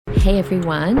Hey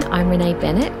everyone, I'm Renee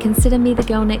Bennett. Consider me the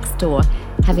girl next door,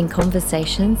 having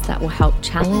conversations that will help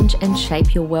challenge and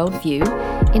shape your worldview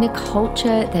in a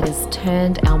culture that has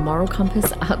turned our moral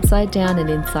compass upside down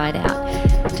and inside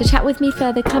out. To chat with me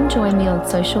further, come join me on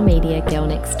social media,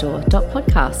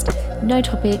 girlnextdoor.podcast. No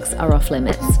topics are off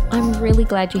limits. I'm really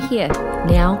glad you're here.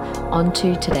 Now, on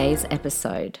to today's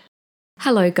episode.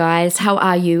 Hello guys, how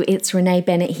are you? It's Renee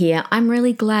Bennett here. I'm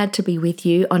really glad to be with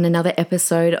you on another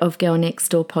episode of Girl Next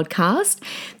Door podcast.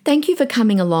 Thank you for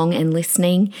coming along and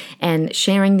listening and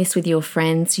sharing this with your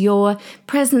friends. Your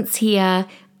presence here,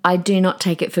 I do not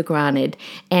take it for granted.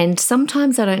 And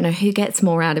sometimes I don't know who gets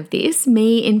more out of this,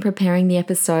 me in preparing the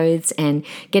episodes and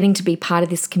getting to be part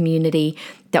of this community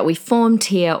that we formed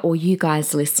here, or you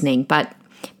guys listening. But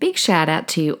big shout out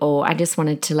to you all. I just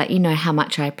wanted to let you know how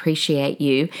much I appreciate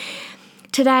you.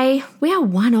 Today, we are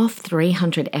one off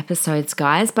 300 episodes,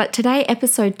 guys, but today,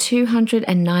 episode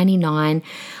 299,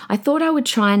 I thought I would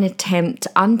try and attempt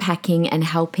unpacking and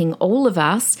helping all of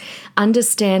us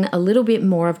understand a little bit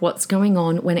more of what's going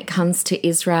on when it comes to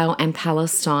Israel and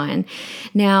Palestine.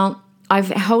 Now, I've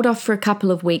held off for a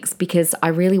couple of weeks because I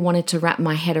really wanted to wrap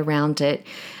my head around it.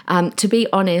 To be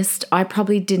honest, I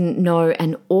probably didn't know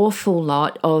an awful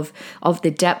lot of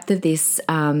the depth of this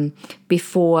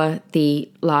before the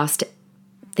last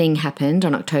thing happened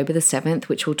on October the 7th,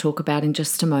 which we'll talk about in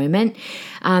just a moment.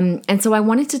 And so I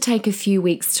wanted to take a few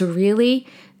weeks to really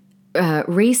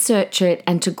research it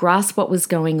and to grasp what was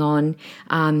going on,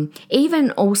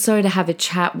 even also to have a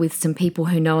chat with some people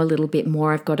who know a little bit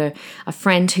more. I've got a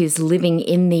friend who's living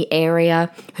in the area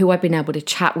who I've been able to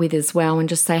chat with as well and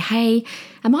just say, hey,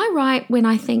 am I right when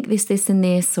I think this, and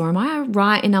this? Or am I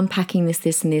right in unpacking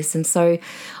this, and this? And so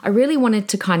I really wanted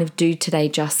to kind of do today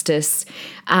justice.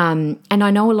 And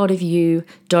I know a lot of you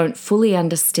don't fully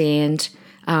understand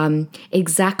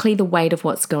exactly the weight of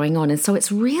what's going on. And so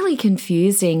it's really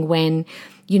confusing when,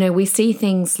 we see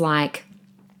things like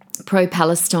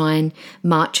pro-Palestine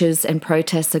marches and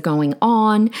protests are going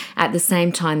on at the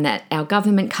same time that our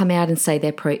government come out and say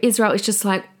they're pro-Israel. It's just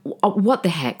like, what the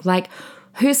heck? Like,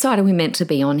 whose side are we meant to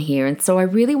be on here? And so I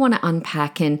really want to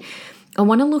unpack and I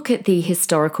want to look at the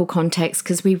historical context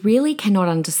because we really cannot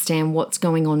understand what's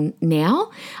going on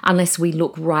now unless we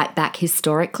look right back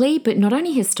historically, but not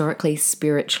only historically,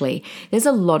 spiritually. There's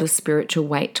a lot of spiritual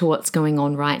weight to what's going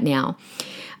on right now.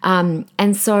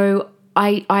 And so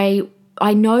I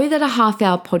know that a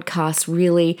half-hour podcast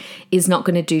really is not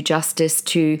going to do justice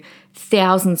to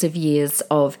thousands of years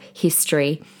of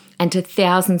history and to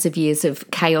thousands of years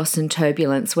of chaos and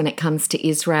turbulence when it comes to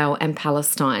Israel and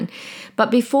Palestine.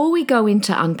 But before we go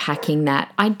into unpacking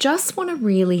that, I just want to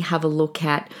really have a look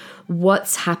at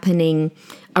what's happening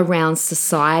around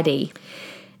society.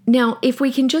 Now, if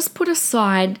we can just put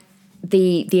aside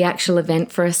the actual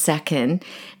event for a second,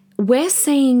 we're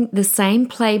seeing the same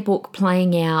playbook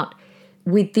playing out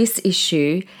with this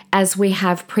issue as we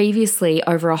have previously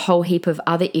over a whole heap of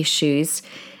other issues,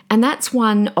 and that's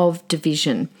one of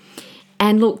division.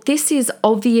 And look, this is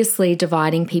obviously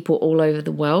dividing people all over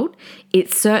the world.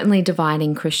 It's certainly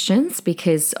dividing Christians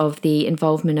because of the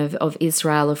involvement of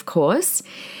Israel, of course.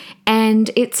 And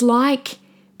it's like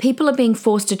people are being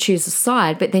forced to choose a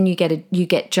side, but then you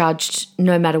get judged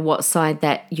no matter what side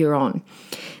that you're on.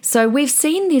 So we've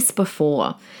seen this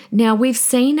before. Now, we've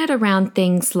seen it around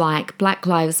things like Black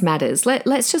Lives Matters.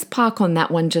 Let's just park on that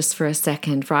one just for a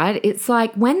second, right? It's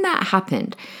like when that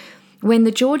happened, when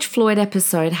the George Floyd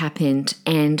episode happened,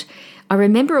 and I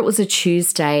remember it was a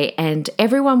Tuesday and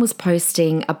everyone was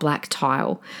posting a black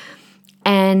tile,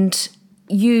 and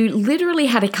you literally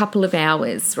had a couple of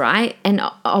hours, right? And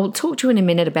I'll talk to you in a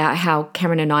minute about how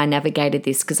Karen and I navigated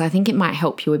this because I think it might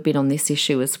help you a bit on this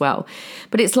issue as well.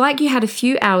 But it's like you had a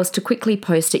few hours to quickly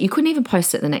post it. You couldn't even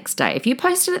post it the next day. If you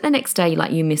posted it the next day,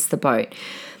 you missed the boat.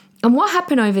 And what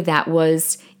happened over that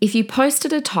was if you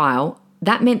posted a tile,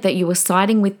 that meant that you were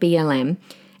siding with BLM,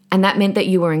 and that meant that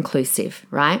you were inclusive,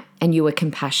 right? And you were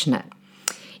compassionate.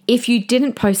 If you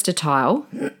didn't post a tile,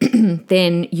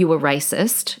 then you were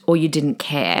racist or you didn't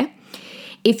care.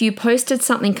 If you posted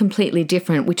something completely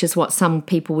different, which is what some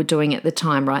people were doing at the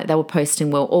time, right? They were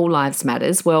posting, all lives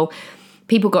matters. Well,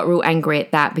 people got real angry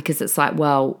at that because it's like,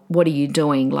 well, what are you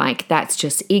doing? Like, that's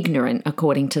just ignorant,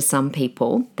 according to some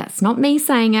people. That's not me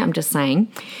saying it, I'm just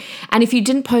saying. And if you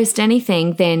didn't post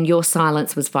anything, then your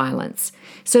silence was violence.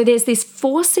 So there's this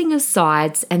forcing of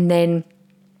sides and then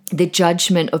the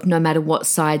judgment of no matter what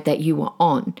side that you were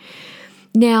on.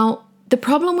 Now, the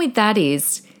problem with that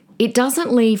is it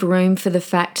doesn't leave room for the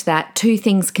fact that two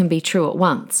things can be true at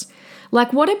once.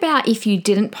 Like, what about if you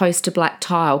didn't post a black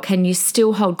tile? Can you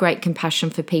still hold great compassion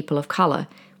for people of colour?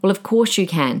 Well, of course you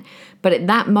can. But at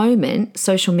that moment,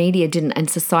 social media didn't and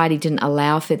society didn't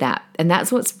allow for that. And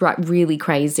that's what's really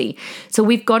crazy. So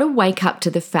we've got to wake up to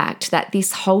the fact that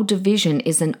this whole division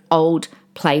is an old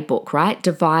playbook, right?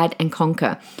 Divide and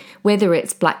conquer. Whether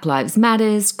it's Black Lives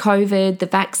Matters, COVID, the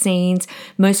vaccines,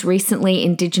 most recently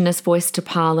Indigenous voice to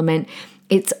Parliament,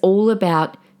 it's all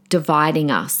about dividing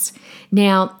us.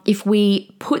 Now, if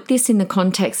we put this in the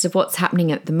context of what's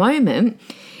happening at the moment,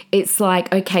 it's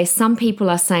like, okay, some people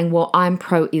are saying, well, I'm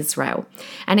pro-Israel.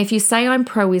 And if you say I'm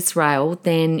pro-Israel,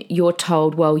 then you're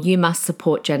told, well, you must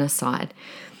support genocide.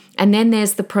 And then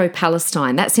there's the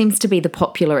pro-Palestine. That seems to be the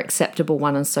popular, acceptable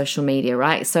one on social media,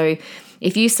 right? So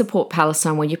if you support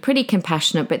Palestine, well, you're pretty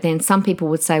compassionate, but then some people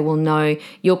would say, well, no,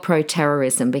 you're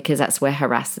pro-terrorism because that's where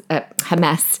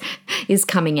Hamas is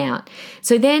coming out.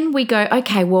 So then we go,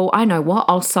 okay, well, I know what,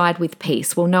 I'll side with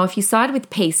peace. Well, no, if you side with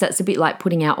peace, that's a bit like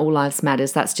putting out All Lives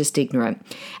Matters. That's just ignorant.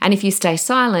 And if you stay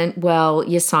silent, well,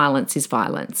 your silence is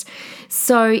violence.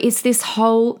 So it's this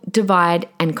whole divide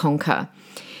and conquer.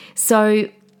 So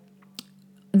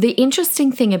the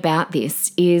interesting thing about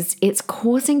this is it's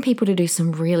causing people to do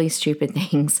some really stupid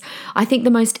things. I think the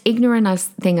most ignorant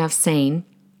thing I've seen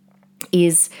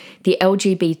is the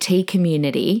LGBT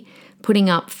community putting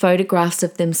up photographs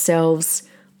of themselves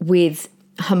with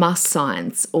Hamas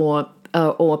signs or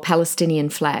Palestinian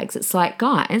flags. It's like,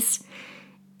 guys,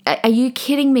 are you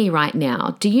kidding me right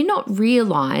now? Do you not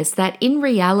realize that in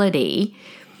reality,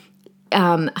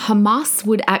 Hamas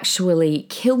would actually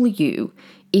kill you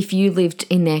if you lived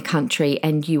in their country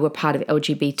and you were part of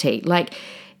LGBT? Like,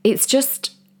 it's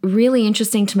just really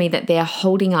interesting to me that they're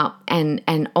holding up and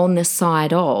on the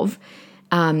side of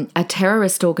a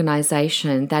terrorist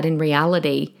organization that in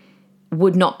reality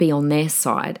would not be on their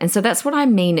side. And so that's what I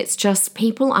mean. It's just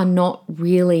people are not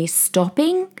really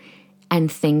stopping and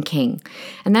thinking.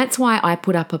 And that's why I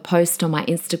put up a post on my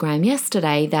Instagram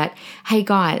yesterday that, hey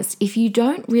guys, if you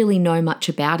don't really know much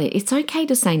about it, it's okay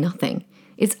to say nothing.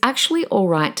 It's actually all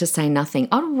right to say nothing.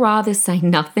 I'd rather say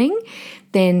nothing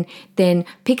than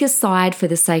pick a side for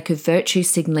the sake of virtue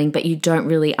signaling, but you don't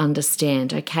really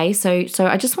understand, okay? So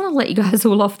I just want to let you guys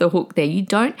all off the hook there. You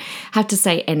don't have to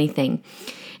say anything.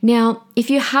 Now, if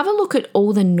you have a look at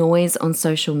all the noise on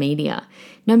social media,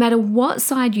 no matter what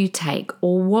side you take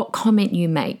or what comment you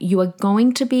make, you are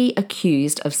going to be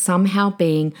accused of somehow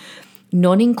being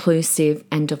non-inclusive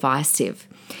and divisive.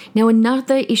 Now,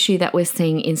 another issue that we're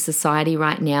seeing in society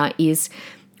right now is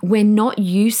we're not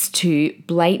used to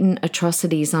blatant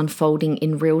atrocities unfolding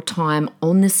in real time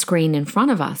on the screen in front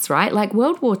of us, right? Like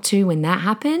World War II, when that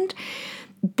happened,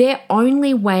 their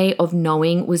only way of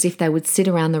knowing was if they would sit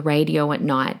around the radio at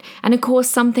night. And of course,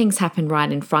 some things happened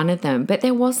right in front of them, but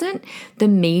there wasn't the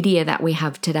media that we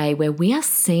have today where we are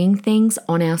seeing things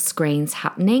on our screens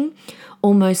happening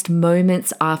almost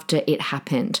moments after it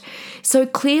happened. So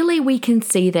clearly we can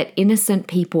see that innocent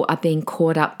people are being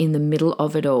caught up in the middle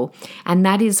of it all, and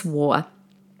that is war.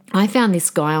 I found this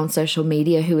guy on social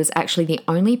media who is actually the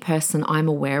only person I'm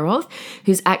aware of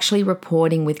who's actually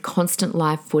reporting with constant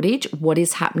live footage what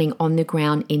is happening on the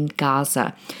ground in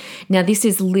Gaza. Now, this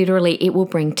is literally, it will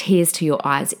bring tears to your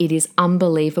eyes. It is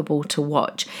unbelievable to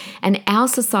watch. And our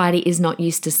society is not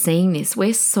used to seeing this.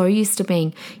 We're so used to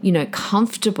being,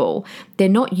 comfortable. They're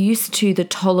not used to the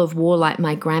toll of war like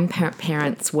my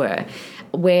grandparents were,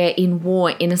 where in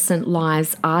war innocent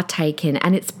lives are taken,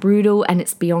 and it's brutal and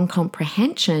it's beyond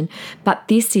comprehension, but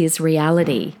this is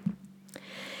reality.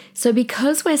 So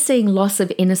because we're seeing loss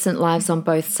of innocent lives on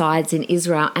both sides in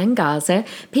Israel and Gaza,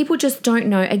 people just don't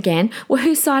know, again, well,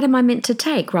 whose side am I meant to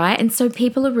take, right? And so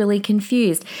people are really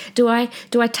confused. Do I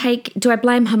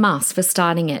blame Hamas for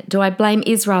starting it? Do I blame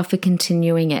Israel for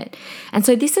continuing it? And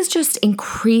so this is just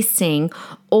increasing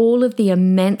all of the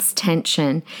immense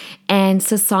tension, and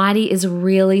society is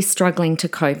really struggling to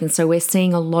cope. And so we're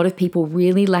seeing a lot of people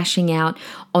really lashing out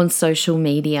on social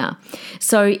media.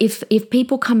 So if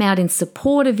people come out in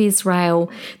support of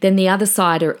Israel, then the other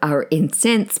side are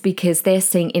incensed because they're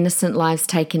seeing innocent lives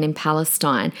taken in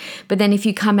Palestine. But then if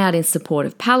you come out in support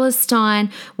of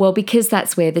Palestine, well, because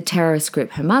that's where the terrorist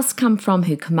group Hamas come from,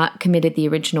 who committed the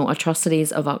original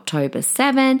atrocities of October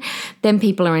 7, then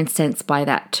people are incensed by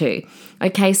that too.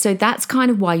 Okay, so that's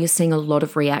kind of why you're seeing a lot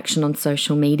of reaction on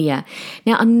social media.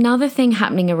 Now, another thing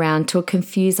happening around to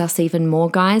confuse us even more,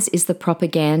 guys, is the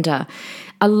propaganda.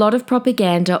 A lot of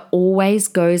propaganda always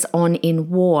goes on in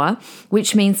war,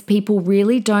 which means people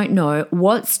really don't know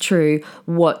what's true,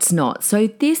 what's not. So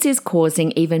this is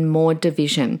causing even more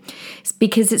division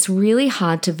because it's really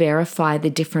hard to verify the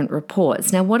different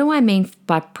reports. Now, what do I mean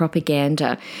by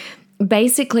propaganda?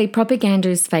 Basically, propaganda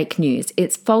is fake news.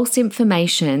 It's false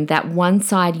information that one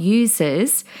side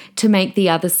uses to make the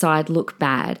other side look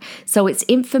bad. So it's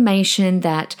information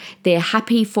that they're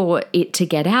happy for it to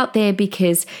get out there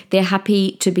because they're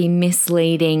happy to be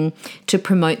misleading to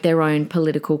promote their own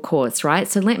political cause, right?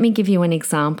 So let me give you an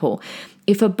example.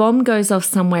 If a bomb goes off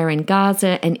somewhere in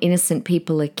Gaza and innocent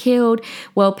people are killed,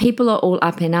 well, people are all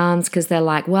up in arms because they're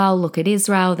like, well, look at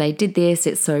Israel, they did this,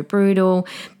 it's so brutal.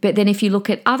 But then if you look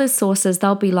at other sources,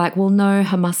 they'll be like, well, no,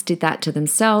 Hamas did that to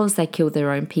themselves. They killed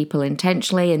their own people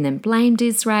intentionally and then blamed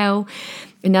Israel.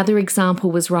 Another example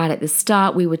was right at the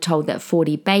start. We were told that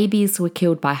 40 babies were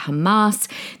killed by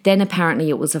Hamas. Then apparently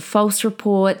it was a false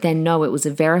report. Then no, it was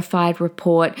a verified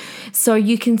report. So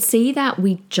you can see that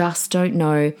we just don't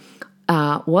know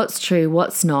what's true,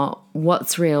 what's not,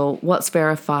 what's real, what's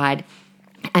verified,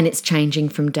 and it's changing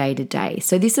from day to day.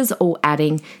 So this is all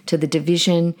adding to the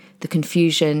division, the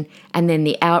confusion, and then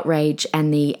the outrage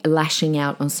and the lashing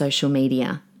out on social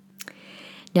media.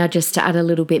 Now, just to add a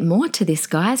little bit more to this,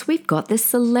 guys, we've got the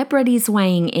celebrities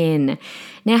weighing in.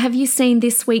 Now, have you seen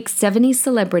this week's 70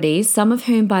 celebrities, some of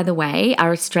whom, by the way,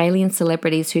 are Australian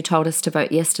celebrities who told us to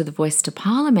vote yes to the Voice to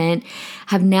Parliament,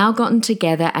 have now gotten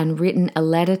together and written a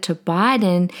letter to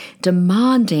Biden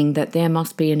demanding that there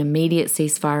must be an immediate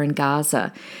ceasefire in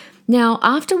Gaza. Now,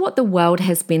 after what the world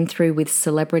has been through with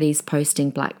celebrities posting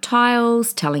black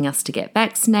tiles, telling us to get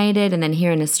vaccinated, and then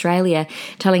here in Australia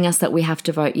telling us that we have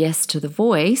to vote yes to the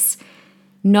Voice,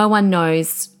 no one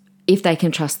knows if they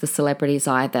can trust the celebrities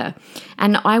either.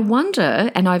 And I wonder,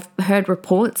 and I've heard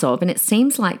reports of, and it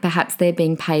seems like perhaps they're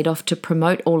being paid off to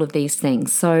promote all of these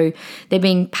things. So they're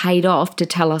being paid off to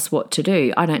tell us what to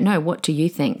do. I don't know. What do you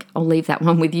think? I'll leave that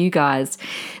one with you guys.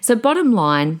 So bottom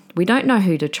line, we don't know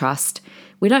who to trust.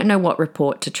 We don't know what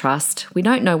report to trust. We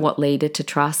don't know what leader to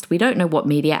trust. We don't know what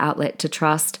media outlet to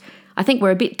trust. I think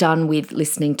we're a bit done with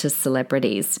listening to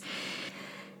celebrities.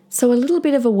 So a little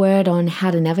bit of a word on how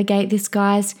to navigate this,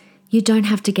 guys. You don't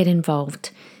have to get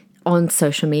involved on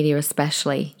social media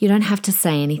especially. You don't have to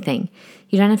say anything.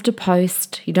 You don't have to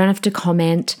post. You don't have to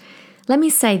comment. Let me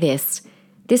say this.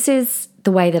 This is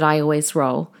the way that I always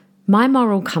roll. My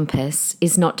moral compass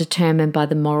is not determined by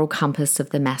the moral compass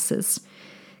of the masses.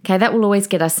 Okay, that will always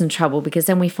get us in trouble because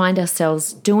then we find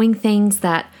ourselves doing things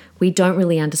that we don't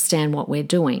really understand what we're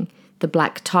doing. The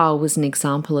black tile was an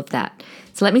example of that.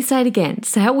 So let me say it again.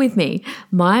 Say it with me.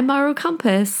 My moral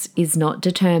compass is not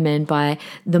determined by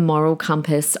the moral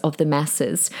compass of the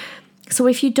masses. So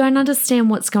if you don't understand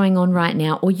what's going on right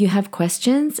now or you have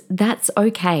questions, that's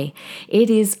okay. It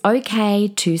is okay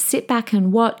to sit back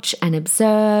and watch and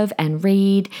observe and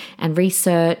read and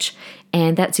research.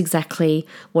 And that's exactly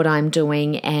what I'm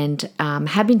doing and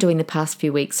have been doing the past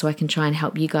few weeks, so I can try and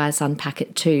help you guys unpack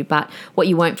it too. But what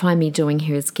you won't find me doing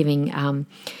here is giving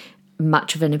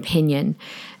much of an opinion.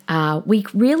 We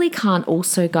really can't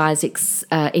also, guys,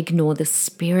 ignore the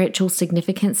spiritual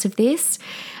significance of this.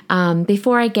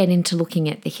 Before I get into looking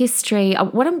at the history,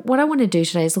 what I want to do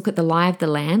today is look at the lie of the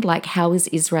land, like how is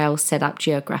Israel set up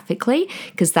geographically,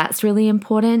 because that's really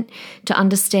important to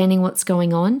understanding what's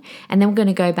going on. And then we're going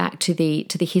to go back to the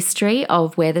history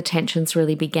of where the tensions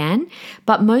really began.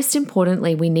 But most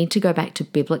importantly, we need to go back to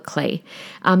biblically.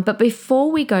 But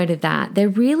before we go to that, there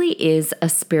really is a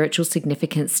spiritual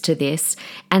significance to this.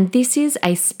 And this is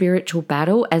a spiritual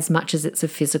battle as much as it's a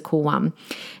physical one.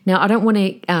 Now, I don't want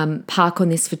to park on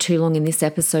this for too long in this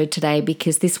episode today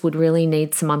because this would really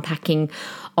need some unpacking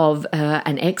of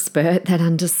an expert that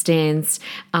understands,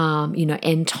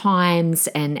 end times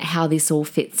and how this all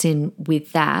fits in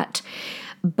with that.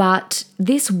 But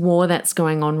this war that's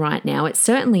going on right now, it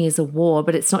certainly is a war,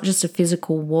 but it's not just a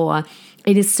physical war.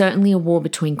 It is certainly a war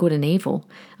between good and evil.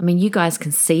 I mean, you guys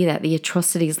can see that the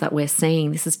atrocities that we're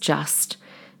seeing, this is just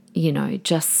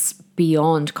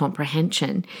beyond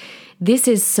comprehension. This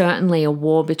is certainly a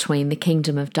war between the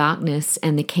kingdom of darkness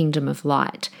and the kingdom of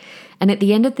light. And at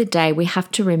the end of the day, we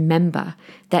have to remember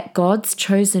that God's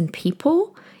chosen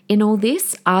people in all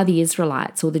this are the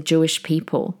Israelites or the Jewish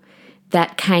people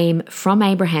that came from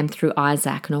Abraham through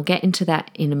Isaac. And I'll get into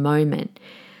that in a moment.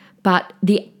 But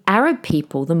the Arab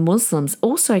people, the Muslims,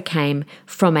 also came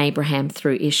from Abraham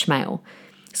through Ishmael.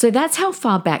 So that's how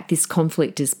far back this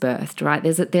conflict is birthed, right?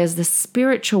 There's the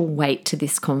spiritual weight to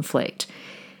this conflict,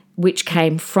 which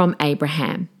came from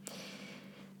Abraham.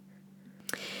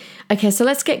 Okay, so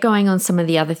let's get going on some of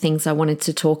the other things I wanted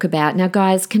to talk about. Now,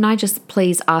 guys, can I just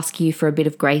please ask you for a bit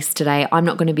of grace today? I'm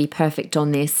not going to be perfect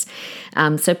on this,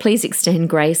 so please extend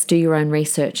grace, do your own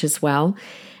research as well.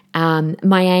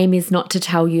 My aim is not to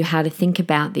tell you how to think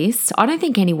about this. I don't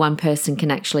think any one person can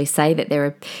actually say that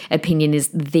their opinion is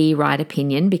the right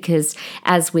opinion, because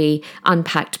as we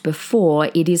unpacked before,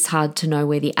 it is hard to know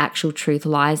where the actual truth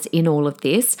lies in all of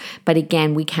this. But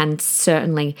again, we can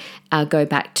certainly go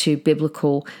back to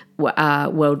biblical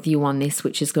worldview on this,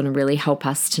 which is going to really help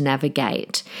us to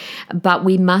navigate. But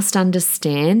we must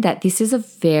understand that this is a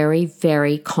very,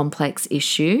 very complex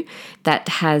issue that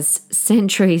has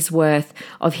centuries worth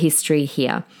of history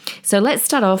here. So let's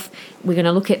start off. We're going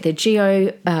to look at the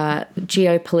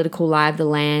geopolitical lie of the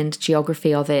land,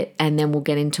 geography of it, and then we'll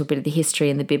get into a bit of the history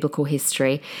and the biblical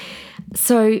history.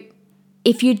 So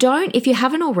if you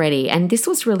haven't already, and this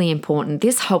was really important,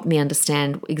 this helped me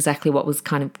understand exactly what was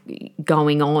kind of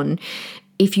going on.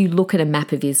 If you look at a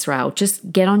map of Israel,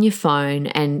 just get on your phone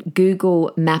and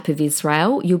Google map of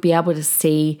Israel. You'll be able to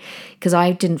see, because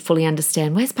I didn't fully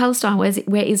understand, where's Palestine?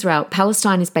 Where Israel?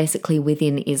 Palestine is basically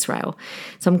within Israel.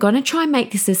 So I'm going to try and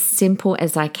make this as simple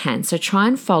as I can. So try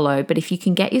and follow, but if you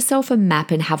can get yourself a map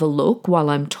and have a look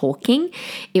while I'm talking,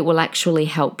 it will actually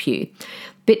help you.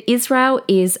 But Israel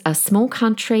is a small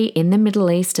country in the Middle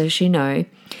East, as you know,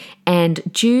 and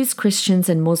Jews, Christians,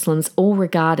 and Muslims all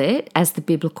regard it as the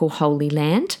biblical Holy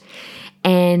Land.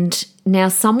 And now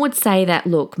some would say that,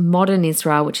 look, modern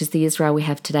Israel, which is the Israel we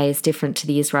have today, is different to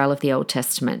the Israel of the Old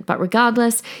Testament. But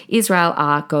regardless, Israel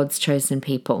are God's chosen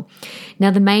people.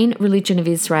 Now, the main religion of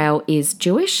Israel is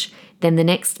Jewish. Then the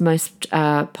next most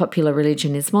popular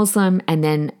religion is Muslim. And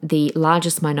then the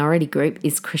largest minority group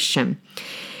is Christian.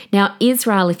 Now,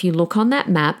 Israel, if you look on that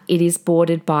map, it is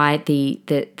bordered by the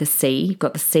sea. You've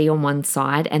got the sea on one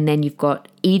side, and then you've got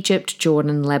Egypt,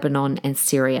 Jordan, Lebanon, and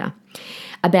Syria.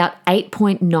 About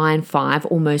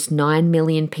 8.95, almost 9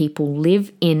 million people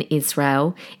live in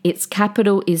Israel. Its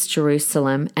capital is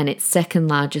Jerusalem, and its second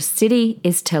largest city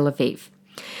is Tel Aviv.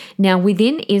 Now,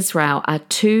 within Israel are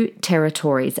two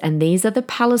territories, and these are the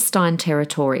Palestine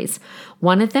territories.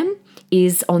 One of them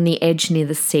is on the edge near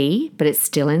the sea, but it's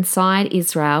still inside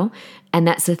Israel, and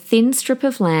that's a thin strip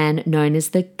of land known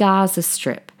as the Gaza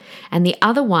Strip. And the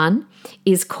other one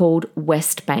is called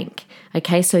West Bank.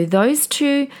 Okay, so those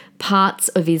two parts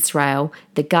of Israel,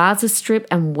 the Gaza Strip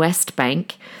and West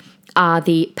Bank, are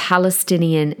the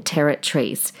Palestinian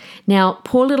territories. Now,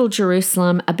 poor little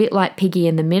Jerusalem, a bit like Piggy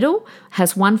in the middle,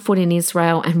 has one foot in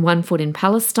Israel and one foot in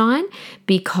Palestine,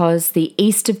 because the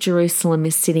east of Jerusalem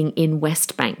is sitting in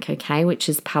West Bank, okay, which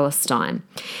is Palestine.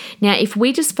 Now, if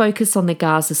we just focus on the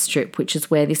Gaza Strip, which is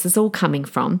where this is all coming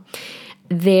from,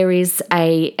 there is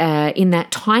in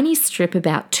that tiny strip,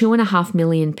 about 2.5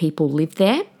 million people live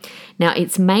there. Now,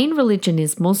 its main religion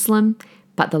is Muslim,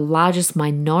 but the largest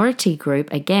minority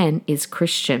group, again, is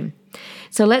Christian.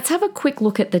 So let's have a quick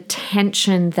look at the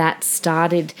tension that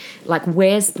started, like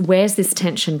where's this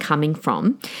tension coming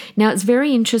from? Now, it's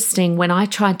very interesting. When I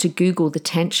tried to Google the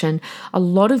tension, a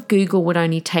lot of Google would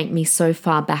only take me so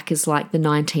far back as like the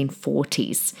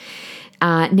 1940s.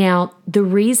 Now, the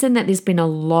reason that there's been a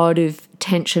lot of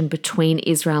tension between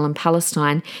Israel and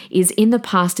Palestine is in the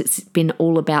past it's been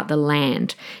all about the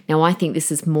land. Now, I think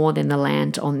this is more than the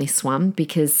land on this one,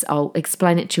 because I'll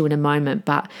explain it to you in a moment,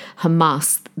 but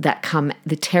Hamas,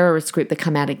 the terrorist group that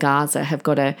come out of Gaza, have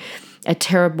got a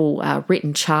terrible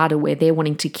written charter where they're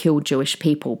wanting to kill Jewish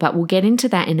people, but we'll get into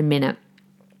that in a minute.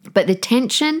 But the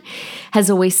tension has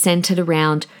always centered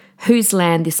around whose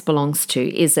land this belongs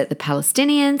to. Is it the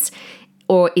Palestinians,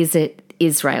 or is it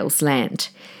Israel's land?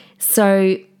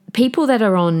 So people that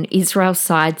are on Israel's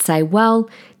side say, well,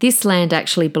 this land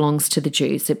actually belongs to the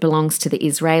Jews. It belongs to the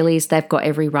Israelis. They've got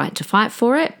every right to fight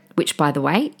for it, which, by the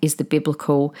way, is the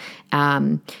biblical,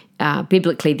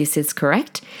 biblically this is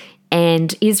correct.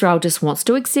 And Israel just wants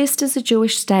to exist as a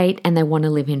Jewish state, and they want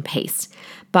to live in peace.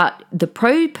 But the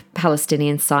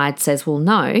pro-Palestinian side says, well,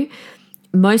 no,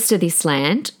 most of this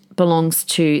land belongs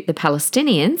to the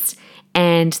Palestinians,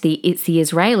 and it's the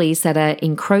Israelis that are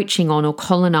encroaching on or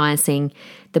colonizing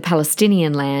the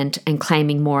Palestinian land and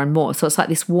claiming more and more. So it's like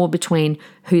this war between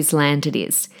whose land it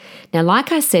is. Now,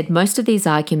 like I said, most of these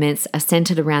arguments are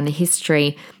centered around the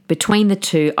history between the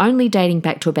two, only dating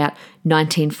back to about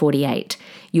 1948.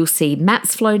 You'll see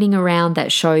maps floating around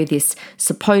that show this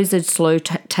supposed slow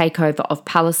takeover of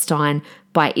Palestine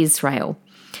by Israel.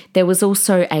 There was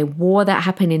also a war that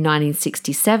happened in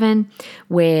 1967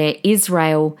 where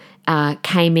Israel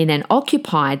came in and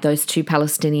occupied those two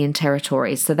Palestinian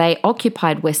territories. So they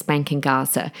occupied West Bank and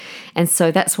Gaza. And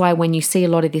so that's why when you see a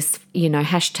lot of this,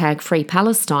 hashtag Free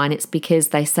Palestine, it's because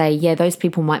they say, yeah, those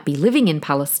people might be living in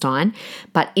Palestine,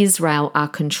 but Israel are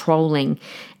controlling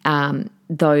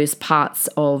those parts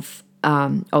of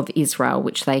of Israel,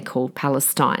 which they called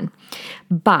Palestine.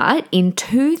 But in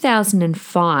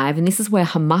 2005, and this is where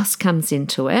Hamas comes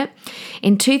into it,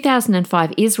 in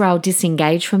 2005, Israel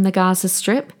disengaged from the Gaza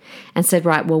Strip and said,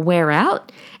 right, well, we're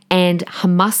out. And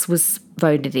Hamas was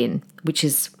voted in, which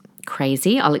is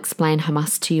crazy. I'll explain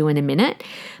Hamas to you in a minute.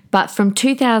 But from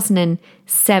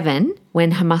 2007,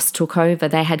 when Hamas took over,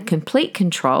 they had complete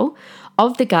control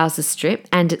of the Gaza Strip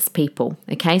and its people.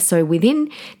 Okay, so within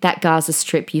that Gaza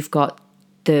Strip, you've got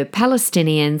the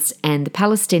Palestinians, and the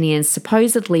Palestinians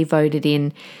supposedly voted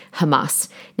in Hamas.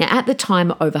 Now, at the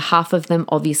time, over half of them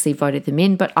obviously voted them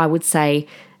in, but I would say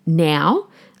now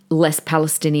less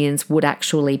Palestinians would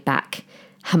actually back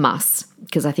Hamas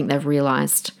because I think they've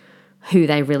realized who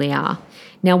they really are.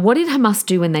 Now, what did Hamas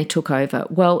do when they took over?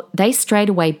 Well, they straight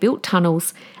away built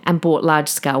tunnels and bought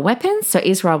large-scale weapons. So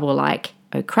Israel were like,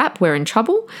 oh crap, we're in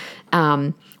trouble.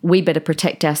 We better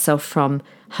protect ourselves from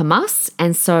Hamas.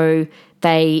 And so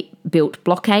they built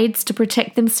blockades to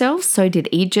protect themselves. So did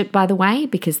Egypt, by the way,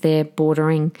 because they're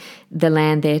bordering the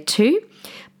land there too.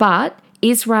 But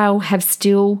Israel have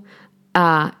still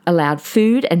allowed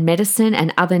food and medicine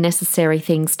and other necessary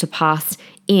things to pass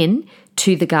in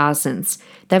to the Gazans.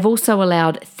 They've also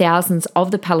allowed thousands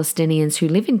of the Palestinians who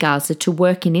live in Gaza to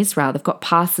work in Israel. They've got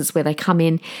passes where they come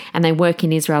in and they work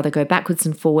in Israel. They go backwards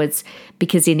and forwards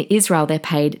because in Israel they're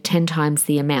paid 10 times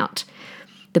the amount.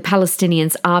 The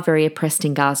Palestinians are very oppressed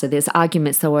in Gaza. There's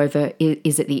arguments, though, over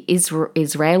is it the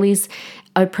Israelis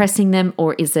oppressing them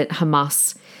or is it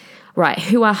Hamas? Right,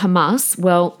 who are Hamas?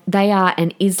 Well, they are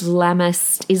an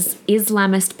Islamist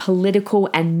political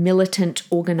and militant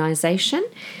organization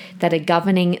that are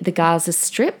governing the Gaza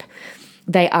Strip.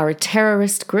 They are a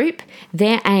terrorist group.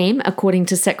 Their aim, according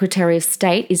to Secretary of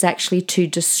State, is actually to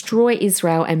destroy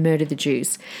Israel and murder the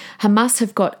Jews. Hamas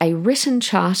have got a written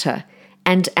charter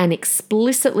and an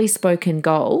explicitly spoken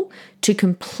goal to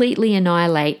completely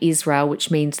annihilate Israel,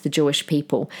 which means the Jewish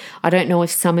people. I don't know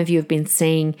if some of you have been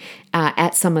seeing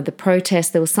at some of the protests.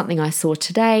 There was something I saw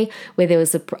today where there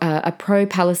was a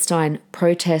pro-Palestine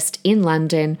protest in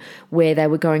London where they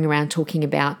were going around talking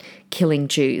about killing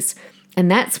Jews. And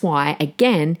that's why,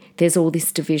 again, there's all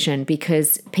this division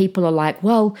because people are like,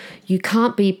 well, you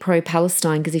can't be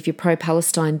pro-Palestine because if you're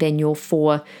pro-Palestine, then you're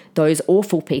for those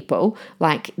awful people,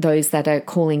 like those that are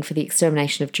calling for the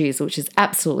extermination of Jews, which is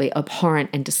absolutely abhorrent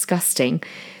and disgusting.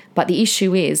 But the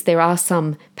issue is there are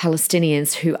some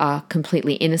Palestinians who are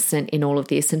completely innocent in all of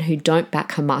this and who don't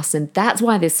back Hamas, and that's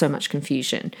why there's so much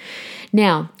confusion.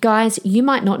 Now, guys, you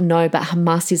might not know, but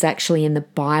Hamas is actually in the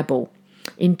Bible.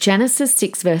 In Genesis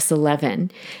 6 verse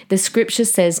 11, the scripture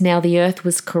says, now the earth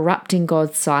was corrupt in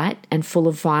God's sight and full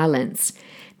of violence.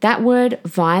 That word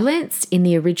violence in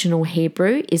the original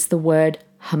Hebrew is the word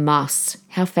Hamas.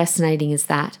 How fascinating is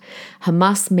that?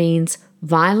 Hamas means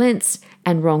violence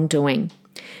and wrongdoing.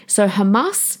 So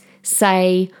Hamas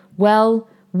say, well,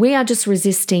 we are just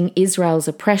resisting Israel's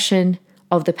oppression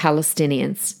of the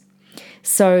Palestinians.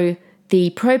 So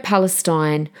the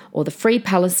pro-Palestine or the free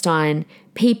Palestine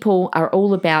people are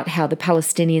all about how the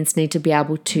Palestinians need to be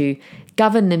able to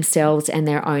govern themselves and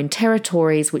their own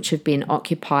territories, which have been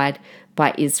occupied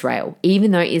by Israel,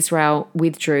 even though Israel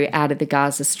withdrew out of the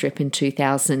Gaza Strip in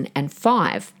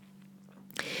 2005.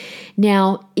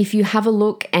 Now, if you have a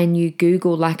look and you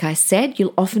Google, like I said,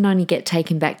 you'll often only get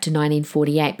taken back to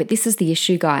 1948. But this is the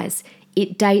issue, guys.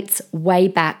 It dates way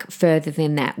back further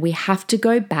than that. We have to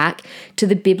go back to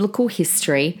the biblical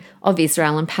history of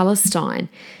Israel and Palestine.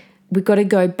 We've got to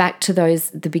go back to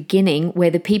the beginning where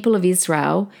the people of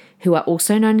Israel, who are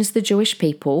also known as the Jewish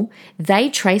people, they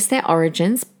trace their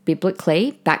origins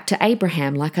biblically back to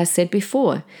Abraham, like I said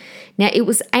before. Now, it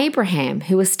was Abraham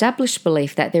who established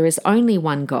belief that there is only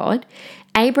one God.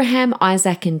 Abraham,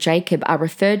 Isaac, and Jacob are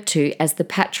referred to as the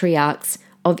patriarchs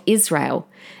of Israel.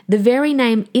 The very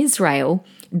name Israel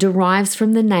derives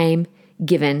from the name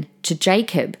given to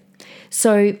Jacob.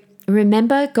 So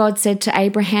remember, God said to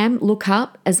Abraham, look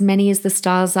up, as many as the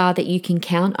stars are that you can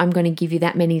count, I'm going to give you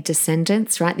that many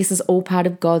descendants, right? This is all part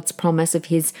of God's promise of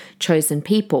his chosen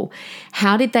people.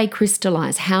 How did they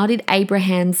crystallize? How did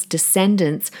Abraham's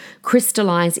descendants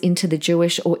crystallize into the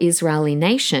Jewish or Israeli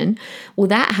nation? Well,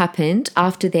 that happened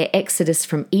after their exodus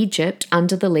from Egypt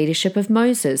under the leadership of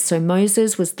Moses. So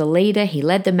Moses was the leader. He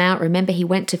led them out. Remember, he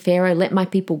went to Pharaoh, let my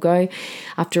people go.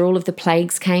 After all of the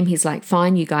plagues came, he's like,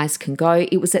 fine, you guys can go.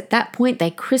 It was at that point they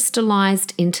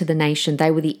crystallized into the nation. They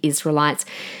were the Israelites.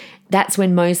 That's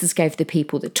when Moses gave the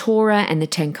people the Torah and the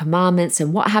 10 Commandments.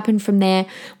 And what happened from there?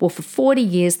 Well, for 40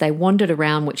 years, they wandered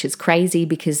around, which is crazy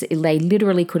because they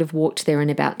literally could have walked there in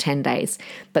about 10 days.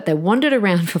 But they wandered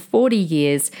around for 40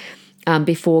 years.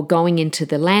 before going into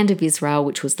the land of Israel,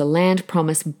 which was the land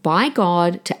promised by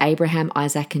God to Abraham,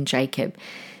 Isaac, and Jacob.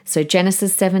 So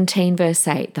Genesis 17, verse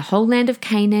 8, the whole land of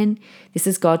Canaan, this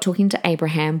is God talking to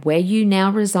Abraham, where you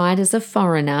now reside as a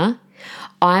foreigner,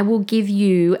 I will give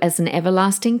you as an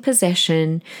everlasting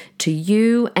possession to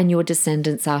you and your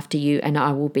descendants after you, and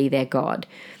I will be their God.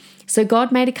 So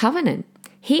God made a covenant.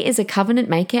 He is a covenant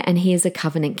maker and he is a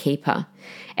covenant keeper.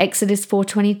 Exodus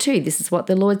 4:22, this is what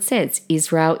the Lord says,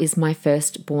 Israel is my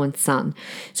firstborn son.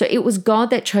 So it was God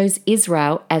that chose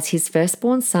Israel as his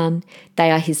firstborn son.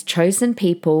 They are his chosen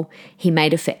people. He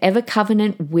made a forever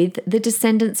covenant with the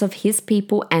descendants of his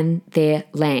people and their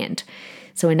land.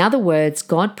 So in other words,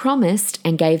 God promised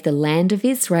and gave the land of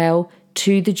Israel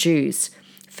to the Jews,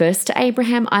 first to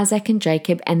Abraham, Isaac, and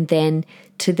Jacob, and then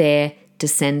to their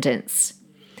descendants.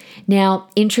 Now,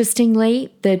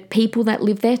 interestingly, the people that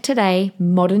live there today,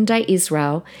 modern day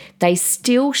Israel, they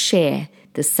still share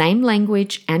the same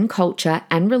language and culture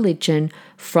and religion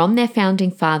from their founding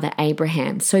father,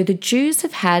 Abraham. So the Jews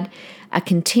have had a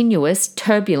continuous,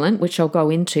 turbulent, which I'll go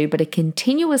into, but a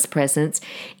continuous presence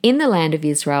in the land of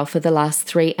Israel for the last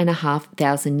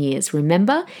 3,500 years.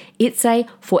 Remember, it's a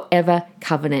forever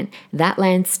covenant. That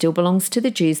land still belongs to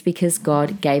the Jews because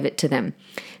God gave it to them.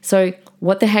 So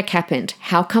what the heck happened?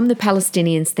 How come the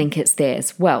Palestinians think it's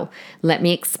theirs? Well, let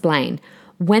me explain.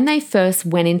 When they first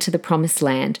went into the promised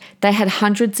land, they had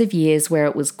hundreds of years where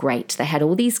it was great. They had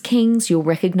all these kings, you'll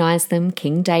recognize them,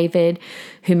 King David,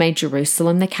 who made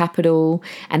Jerusalem the capital,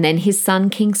 and then his son,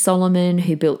 King Solomon,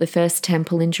 who built the first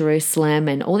temple in Jerusalem,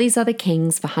 and all these other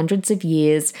kings for hundreds of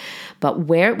years. But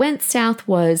where it went south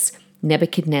was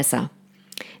Nebuchadnezzar.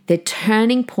 The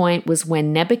turning point was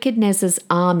when Nebuchadnezzar's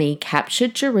army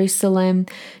captured Jerusalem,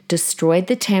 destroyed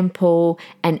the temple,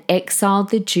 and exiled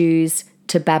the Jews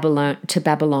to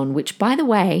Babylon, which, by the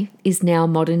way, is now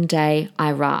modern-day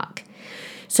Iraq.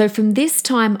 So from this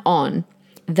time on,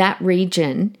 that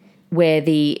region where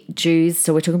the Jews,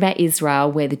 so we're talking about Israel,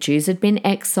 where the Jews had been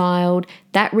exiled,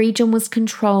 that region was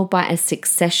controlled by a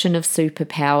succession of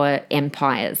superpower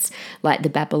empires, like the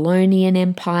Babylonian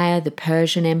Empire, the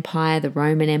Persian Empire, the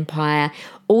Roman Empire,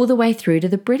 all the way through to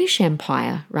the British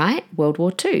Empire, right? World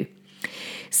War II.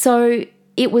 So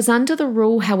it was under the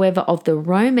rule, however, of the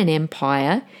Roman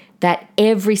Empire that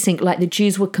the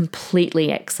Jews were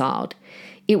completely exiled.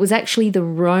 It was actually the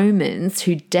Romans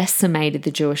who decimated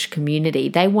the Jewish community.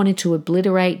 They wanted to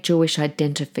obliterate Jewish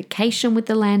identification with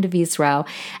the land of Israel,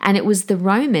 and it was the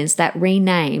Romans that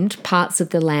renamed parts of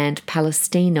the land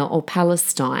Palestina or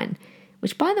Palestine,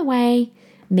 which, by the way,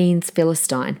 means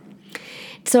Philistine.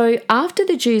 So after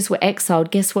the Jews were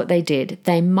exiled, guess what they did?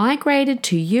 They migrated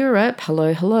to Europe.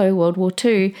 Hello, World War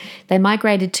II. They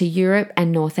migrated to Europe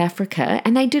and North Africa,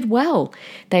 and they did well.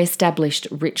 They established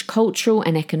rich cultural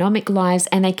and economic lives,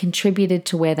 and they contributed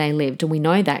to where they lived. And we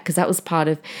know that because that was part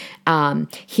of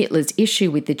Hitler's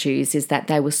issue with the Jews, is that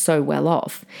they were so well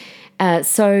off.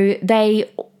 However,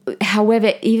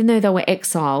 even though they were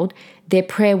exiled, their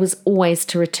prayer was always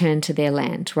to return to their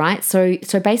land, right? So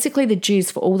basically the Jews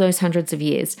for all those hundreds of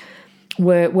years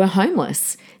were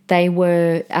homeless. They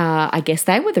were,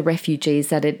 they were the refugees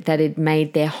that had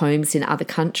made their homes in other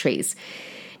countries.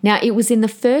 Now, it was in the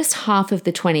first half of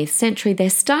the 20th century, there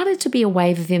started to be a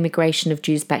wave of immigration of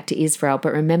Jews back to Israel.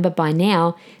 But remember, by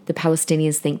now, the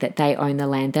Palestinians think that they own the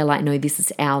land. They're like, no, this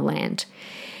is our land.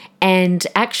 And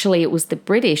actually, it was the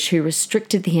British who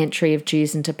restricted the entry of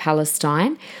Jews into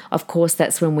Palestine. Of course,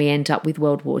 that's when we end up with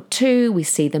World War II. We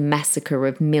see the massacre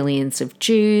of millions of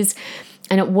Jews.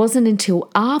 And it wasn't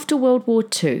until after World War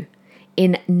II,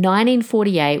 in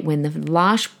 1948, when the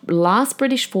last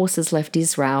British forces left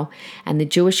Israel and the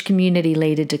Jewish community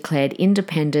leader declared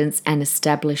independence and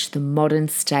established the modern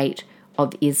state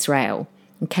of Israel.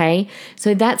 Okay,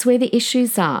 so that's where the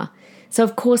issues are. So,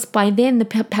 of course, by then, the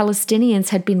Palestinians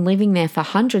had been living there for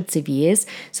hundreds of years.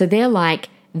 So they're like,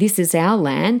 this is our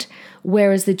land.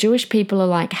 Whereas the Jewish people are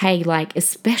like, hey,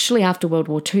 especially after World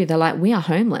War II, they're like, we are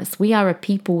homeless. We are a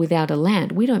people without a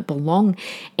land. We don't belong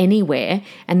anywhere.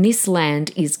 And this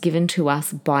land is given to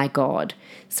us by God.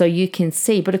 So you can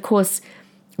see. But, of course,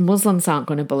 Muslims aren't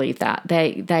going to believe that.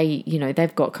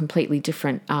 They've got completely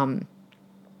different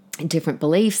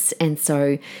beliefs. And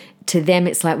so to them,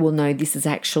 it's like, well, no, this is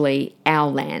actually our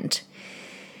land.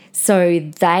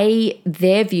 So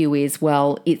their view is,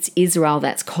 well, it's Israel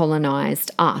that's colonized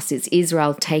us. It's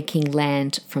Israel taking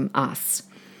land from us.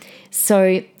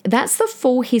 So that's the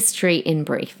full history in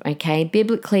brief, okay?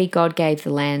 Biblically, God gave the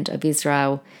land of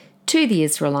Israel to the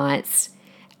Israelites.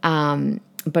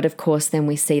 But of course, then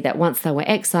we see that once they were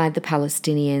exiled, the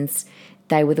Palestinians,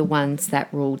 they were the ones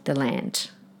that ruled the land.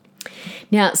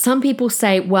 Now, some people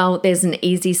say, well, there's an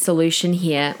easy solution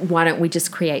here. Why don't we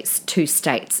just create two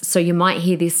states? So you might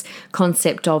hear this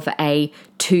concept of a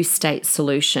two-state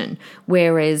solution,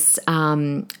 whereas,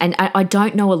 and I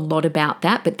don't know a lot about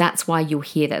that, but that's why you'll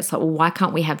hear that. It's like, well, why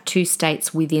can't we have two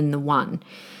states within the one?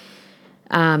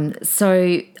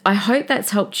 So I hope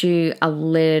that's helped you a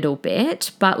little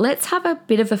bit, but let's have a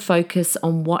bit of a focus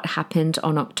on what happened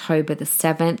on October the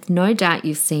 7th. No doubt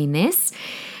you've seen this.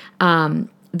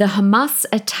 The Hamas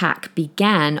attack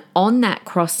began on that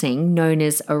crossing known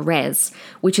as Erez,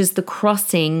 which is the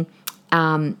crossing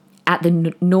at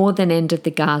the northern end of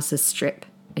the Gaza Strip.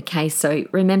 Okay, so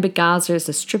remember, Gaza is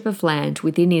a strip of land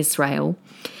within Israel.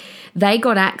 They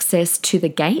got access to the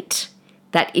gate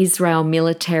that Israel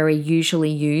military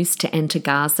usually use to enter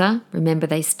Gaza. Remember,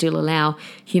 they still allow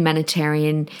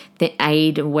humanitarian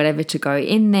aid or whatever to go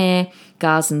in there.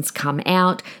 Gazans come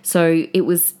out. So it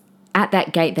was at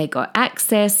that gate they got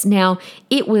access. Now,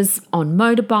 it was on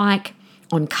motorbike,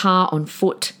 on car, on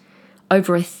foot.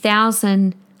 Over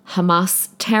 1,000 Hamas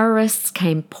terrorists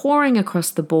came pouring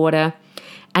across the border,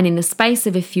 and in the space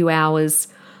of a few hours,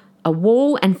 a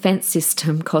wall and fence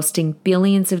system costing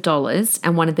billions of dollars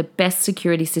and one of the best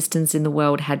security systems in the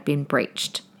world had been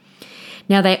breached.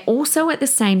 Now, they also at the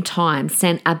same time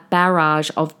sent a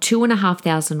barrage of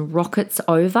 2,500 rockets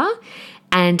over,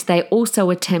 and they also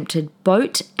attempted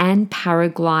boat and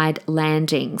paraglide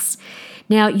landings.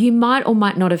 Now, you might or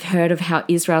might not have heard of how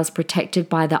Israel's protected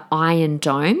by the Iron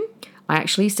Dome. I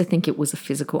actually used to think it was a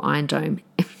physical Iron Dome.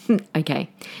 Okay,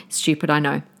 stupid, I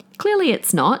know. Clearly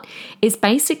it's not. It's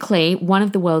basically one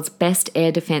of the world's best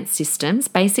air defense systems.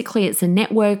 Basically, it's a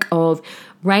network of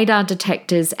radar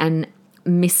detectors and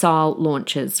missile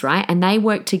launchers, right? And they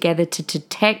work together to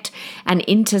detect and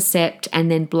intercept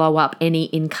and then blow up any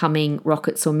incoming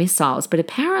rockets or missiles. But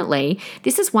apparently,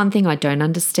 this is one thing I don't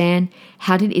understand.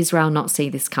 How did Israel not see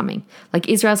this coming? Like,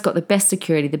 Israel's got the best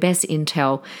security, the best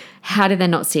intel. How did they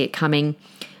not see it coming?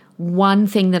 One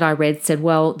thing that I read said,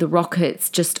 well, the rockets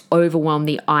just overwhelmed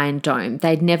the Iron Dome.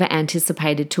 They'd never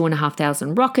anticipated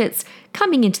 2,500 rockets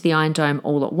coming into the Iron Dome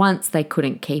all at once. They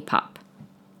couldn't keep up.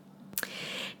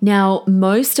 Now,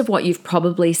 most of what you've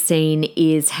probably seen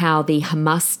is how the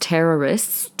Hamas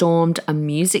terrorists stormed a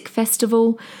music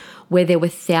festival where there were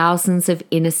thousands of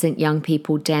innocent young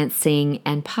people dancing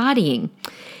and partying.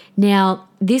 Now,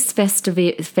 this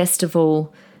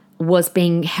festival was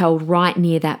being held right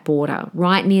near that border,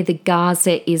 right near the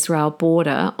Gaza-Israel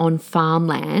border on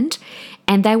farmland,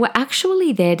 and they were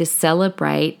actually there to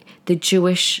celebrate the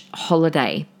Jewish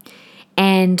holiday.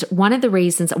 And another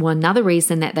reason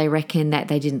that they reckon that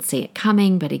they didn't see it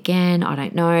coming, but again, I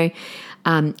don't know,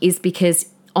 is because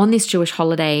on this Jewish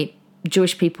holiday,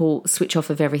 Jewish people switch off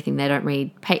of everything. They don't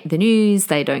read the news,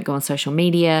 they don't go on social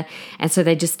media, and so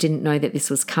they just didn't know that this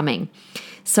was coming.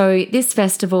 So this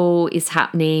festival is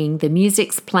happening, the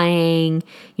music's playing,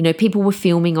 people were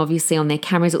filming obviously on their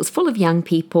cameras. It was full of young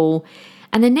people.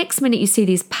 And the next minute you see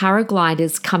these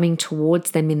paragliders coming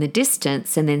towards them in the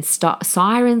distance, and then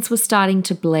sirens were starting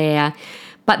to blare.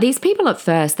 But these people at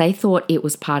first, they thought it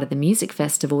was part of the music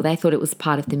festival. They thought it was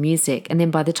part of the music. And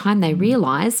then by the time they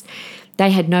realized,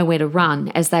 they had nowhere to run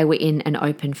as they were in an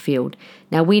open field.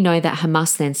 Now, we know that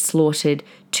Hamas then slaughtered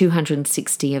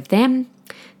 260 of them,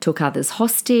 took others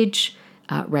hostage,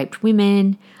 raped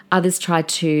women. Others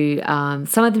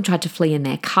some of them tried to flee in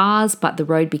their cars, but the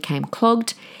road became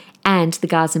clogged. And the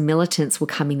Gaza militants were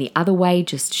coming the other way,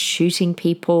 just shooting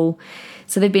people.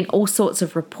 So there have been all sorts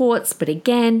of reports, but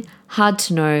again, hard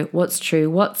to know what's true,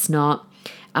 what's not.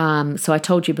 So I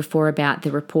told you before about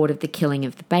the report of the killing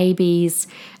of the babies,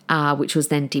 which was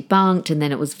then debunked, and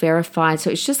then it was verified. So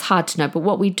it's just hard to know. But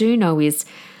what we do know is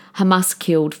Hamas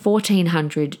killed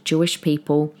 1,400 Jewish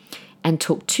people and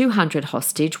took 200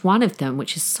 hostage. One of them,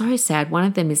 which is so sad, one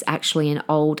of them is actually an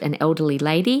elderly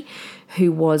lady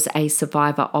who was a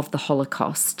survivor of the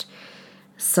Holocaust.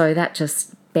 So that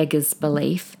just beggars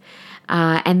belief.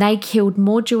 And they killed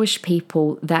more Jewish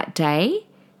people that day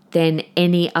than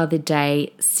any other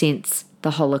day since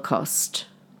the Holocaust.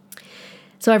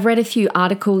 So I've read a few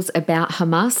articles about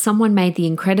Hamas. Someone made the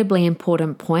incredibly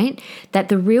important point that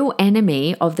the real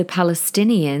enemy of the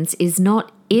Palestinians is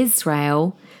not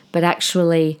Israel, but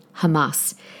actually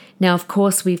Hamas. Now, of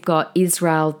course, we've got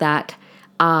Israel that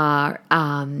are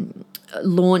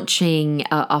launching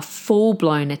a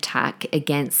full-blown attack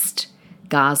against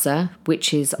Gaza,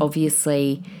 which is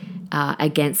obviously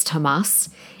against Hamas.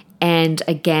 And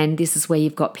again, this is where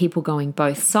you've got people going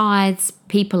both sides.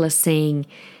 People are seeing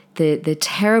the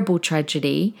terrible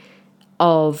tragedy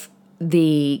of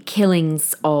the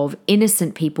killings of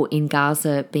innocent people in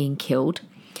Gaza being killed.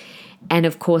 And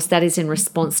of course, that is in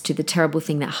response to the terrible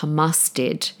thing that Hamas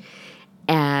did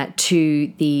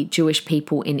to the Jewish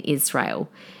people in Israel.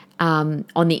 On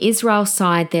the Israel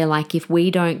side, they're like, if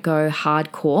we don't go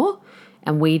hardcore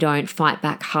and we don't fight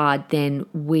back hard, then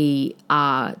we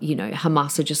are,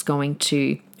 Hamas are just going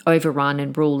to overrun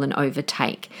and rule and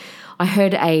overtake. I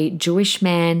heard a Jewish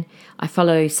man, I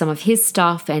follow some of his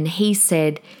stuff, and he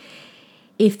said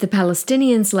if the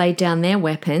Palestinians laid down their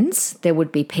weapons, there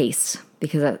would be peace,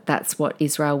 because that's what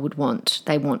Israel would want.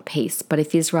 They want peace. But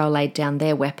if Israel laid down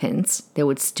their weapons, there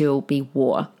would still be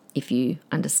war, if you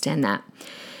understand that.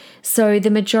 So the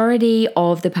majority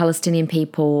of the Palestinian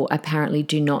people apparently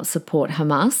do not support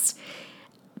Hamas,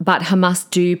 but Hamas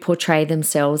do portray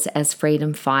themselves as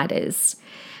freedom fighters.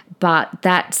 But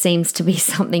that seems to be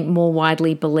something more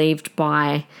widely believed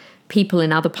by people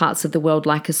in other parts of the world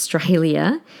like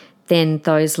Australia than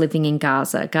those living in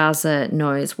Gaza. Gaza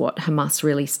knows what Hamas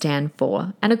really stand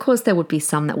for. And of course, there would be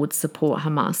some that would support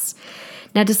Hamas.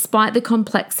 Now, despite the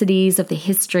complexities of the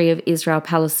history of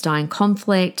Israel-Palestine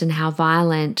conflict and how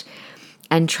violent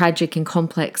and tragic and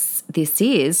complex this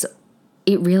is,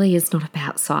 it really is not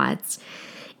about sides.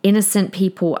 Innocent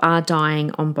people are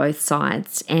dying on both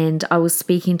sides. And I was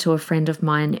speaking to a friend of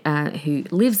mine who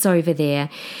lives over there,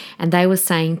 and they were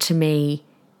saying to me,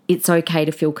 it's okay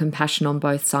to feel compassion on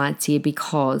both sides here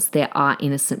because there are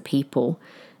innocent people.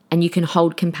 And you can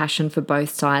hold compassion for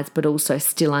both sides, but also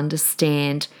still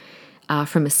understand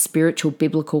from a spiritual,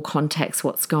 biblical context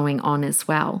what's going on as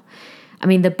well. I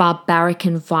mean, the barbaric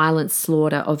and violent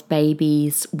slaughter of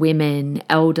babies, women,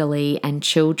 elderly, and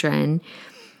children,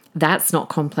 that's not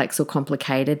complex or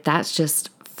complicated. That's just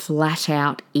flat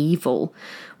out evil.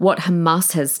 What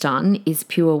Hamas has done is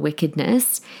pure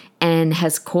wickedness and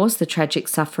has caused the tragic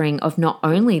suffering of not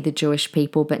only the Jewish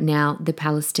people, but now the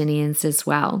Palestinians as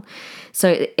well.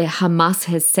 So Hamas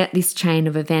has set this chain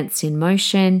of events in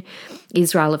motion.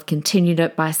 Israel have continued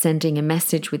it by sending a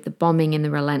message with the bombing and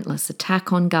the relentless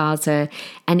attack on Gaza,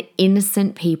 and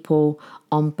innocent people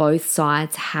on both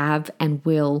sides have and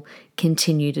will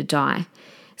continue to die.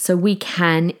 So we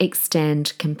can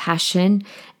extend compassion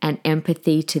and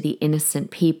empathy to the innocent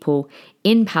people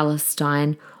in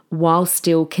Palestine while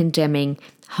still condemning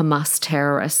Hamas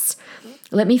terrorists.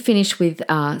 Let me finish with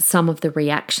some of the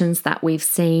reactions that we've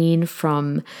seen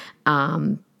from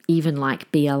even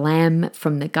like BLM,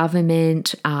 from the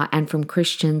government, and from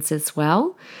Christians as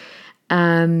well.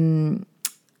 So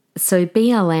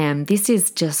BLM, this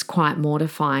is just quite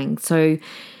mortifying. So,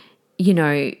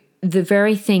 the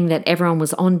very thing that everyone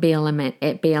was on BLM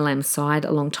at BLM's side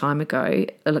a long time ago,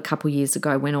 a couple of years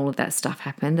ago when all of that stuff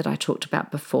happened that I talked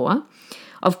about before.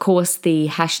 Of course, the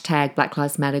hashtag Black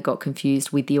Lives Matter got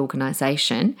confused with the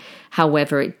organisation.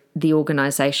 However, the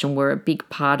organisation were a big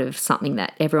part of something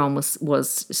that everyone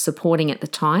was supporting at the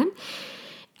time.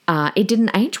 It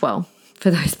didn't age well for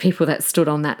those people that stood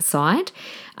on that side.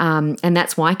 And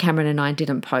that's why Cameron and I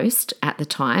didn't post at the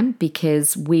time,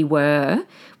 because we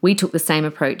took the same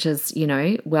approach as,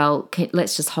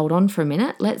 let's just hold on for a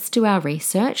minute. Let's do our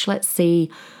research. Let's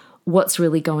see what's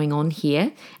really going on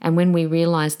here. And when we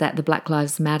realized that the Black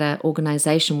Lives Matter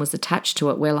organization was attached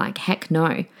to it, we're like, heck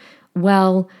no.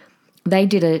 Well, they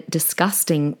did a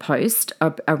disgusting post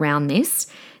around this.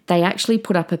 They actually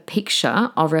put up a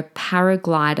picture of a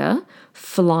paraglider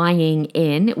flying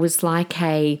in. It was like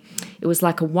a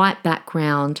white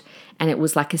background, and it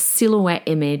was like a silhouette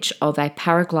image of a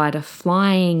paraglider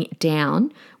flying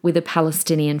down with a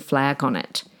Palestinian flag on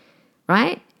it,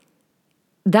 right?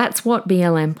 That's what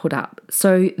BLM put up.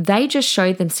 So they just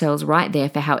showed themselves right there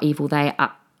for how evil they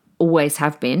always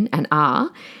have been and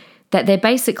are, that they're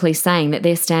basically saying that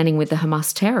they're standing with the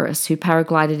Hamas terrorists who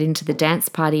paraglided into the dance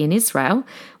party in Israel,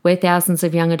 where thousands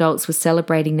of young adults were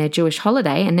celebrating their Jewish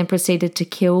holiday, and then proceeded to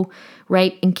kill,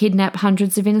 rape, and kidnap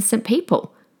hundreds of innocent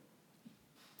people.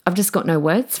 I've just got no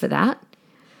words for that.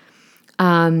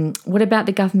 What about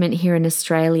the government here in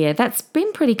Australia? That's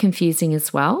been pretty confusing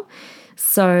as well.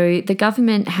 So the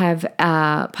government have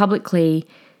publicly,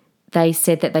 they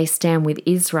said that they stand with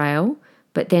Israel,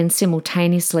 but then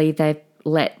simultaneously they've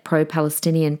let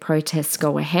pro-Palestinian protests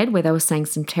go ahead, where they were saying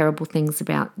some terrible things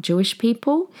about Jewish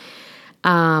people.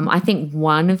 I think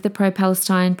one of the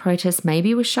pro-Palestine protests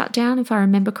maybe was shut down, if I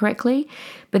remember correctly.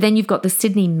 But then you've got the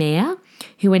Sydney mayor,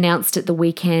 who announced at the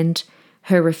weekend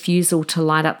her refusal to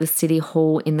light up the city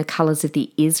hall in the colours of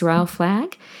the Israel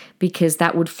flag, because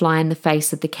that would fly in the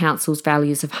face of the council's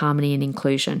values of harmony and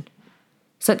inclusion.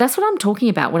 So that's what I'm talking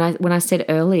about when I said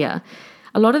earlier.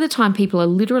 A lot of the time people are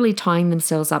literally tying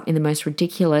themselves up in the most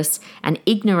ridiculous and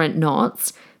ignorant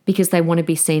knots because they want to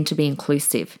be seen to be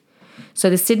inclusive. So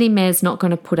the Sydney Mayor's not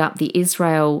going to put up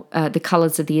the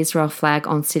colours of the Israel flag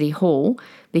on City Hall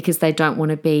because they don't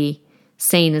want to be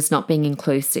seen as not being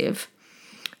inclusive.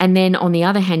 And then on the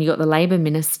other hand, you've got the Labor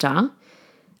Minister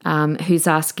who's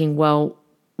asking, well,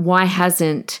 why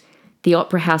hasn't the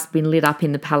Opera House been lit up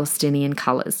in the Palestinian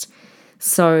colours?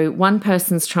 So one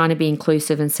person's trying to be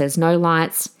inclusive and says no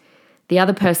lights. The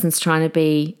other person's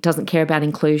doesn't care about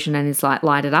inclusion and is like,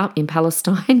 light it up in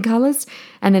Palestine colours.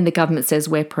 And then the government says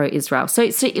we're pro-Israel. So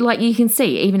like you can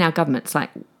see, even our government's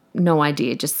like, no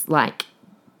idea, just like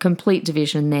complete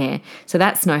division there. So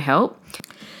that's no help.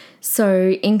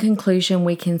 So in conclusion,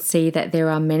 we can see that there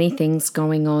are many things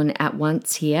going on at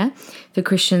once here. For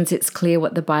Christians, it's clear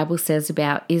what the Bible says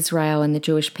about Israel and the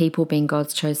Jewish people being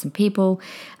God's chosen people,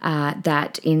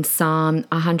 that in Psalm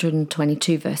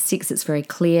 122 verse 6, it's very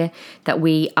clear that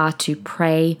we are to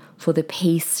pray for the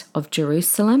peace of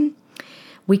Jerusalem.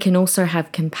 We can also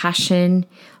have compassion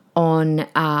on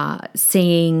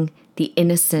seeing the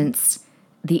innocent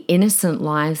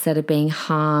lives that are being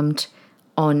harmed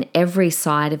on every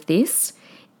side of this,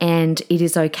 and it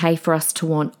is okay for us to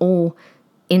want all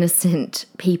innocent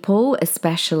people,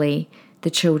 especially the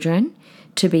children,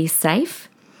 to be safe.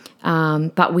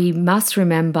 But we must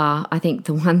remember, I think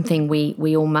the one thing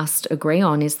we all must agree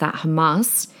on is that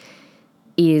Hamas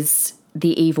is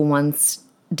the evil ones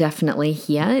definitely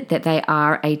here, that they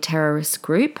are a terrorist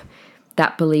group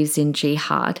that believes in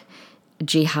jihad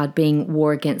being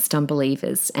war against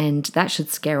unbelievers. And that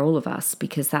should scare all of us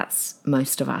because that's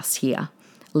most of us here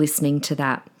listening to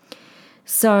that.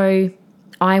 So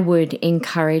I would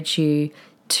encourage you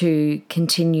to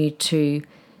continue to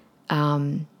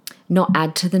not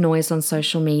add to the noise on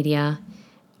social media.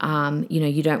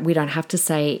 We don't have to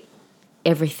say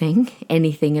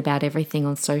anything about everything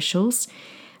on socials.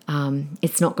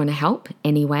 It's not going to help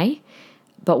anyway.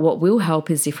 But what will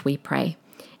help is if we pray.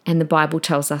 And the Bible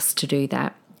tells us to do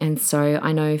that. And so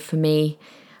I know for me,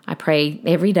 I pray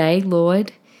every day,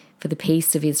 Lord, for the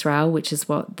peace of Israel, which is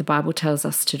what the Bible tells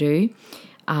us to do,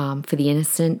 for the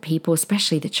innocent people,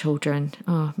 especially the children.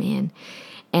 Oh, man.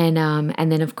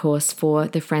 And then, of course, for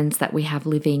the friends that we have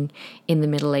living in the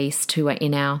Middle East who are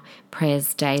in our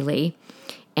prayers daily.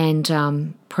 And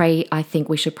I think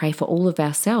we should pray for all of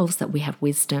ourselves that we have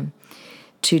wisdom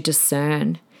to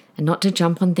discern and not to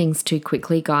jump on things too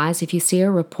quickly, guys. If you see a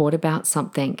report about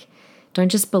something, don't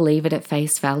just believe it at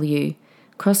face value.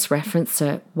 Cross-reference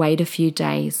it, wait a few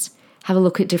days, have a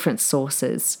look at different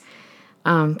sources.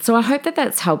 So I hope that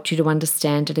that's helped you to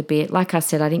understand it a bit. Like I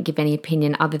said, I didn't give any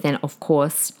opinion other than, of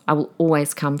course, I will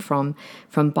always come from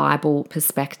Bible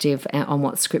perspective on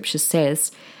what Scripture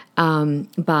says.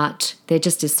 But there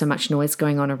just is so much noise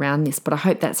going on around this. But I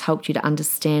hope that's helped you to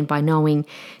understand by knowing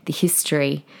the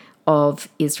history of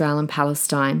Israel and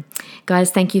Palestine. Guys,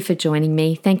 thank you for joining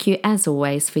me. Thank you, as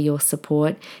always, for your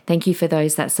support. Thank you for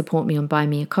those that support me on Buy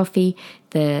Me a Coffee.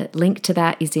 The link to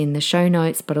that is in the show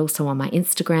notes, but also on my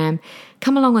Instagram.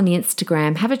 Come along on the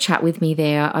Instagram, have a chat with me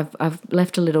there. I've got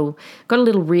a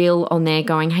little reel on there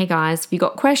going, hey guys, if you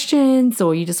got questions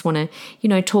or you just want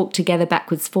to, talk together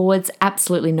backwards, forwards,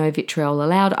 absolutely no vitriol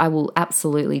allowed. I will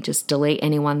absolutely just delete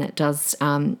anyone that does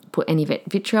put any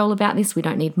vitriol about this. We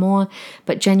don't need more,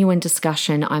 but genuine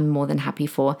discussion, I'm more than happy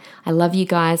for. I love you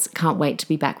guys. Can't wait to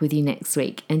be back with you next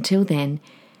week. Until then,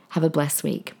 have a blessed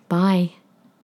week. Bye.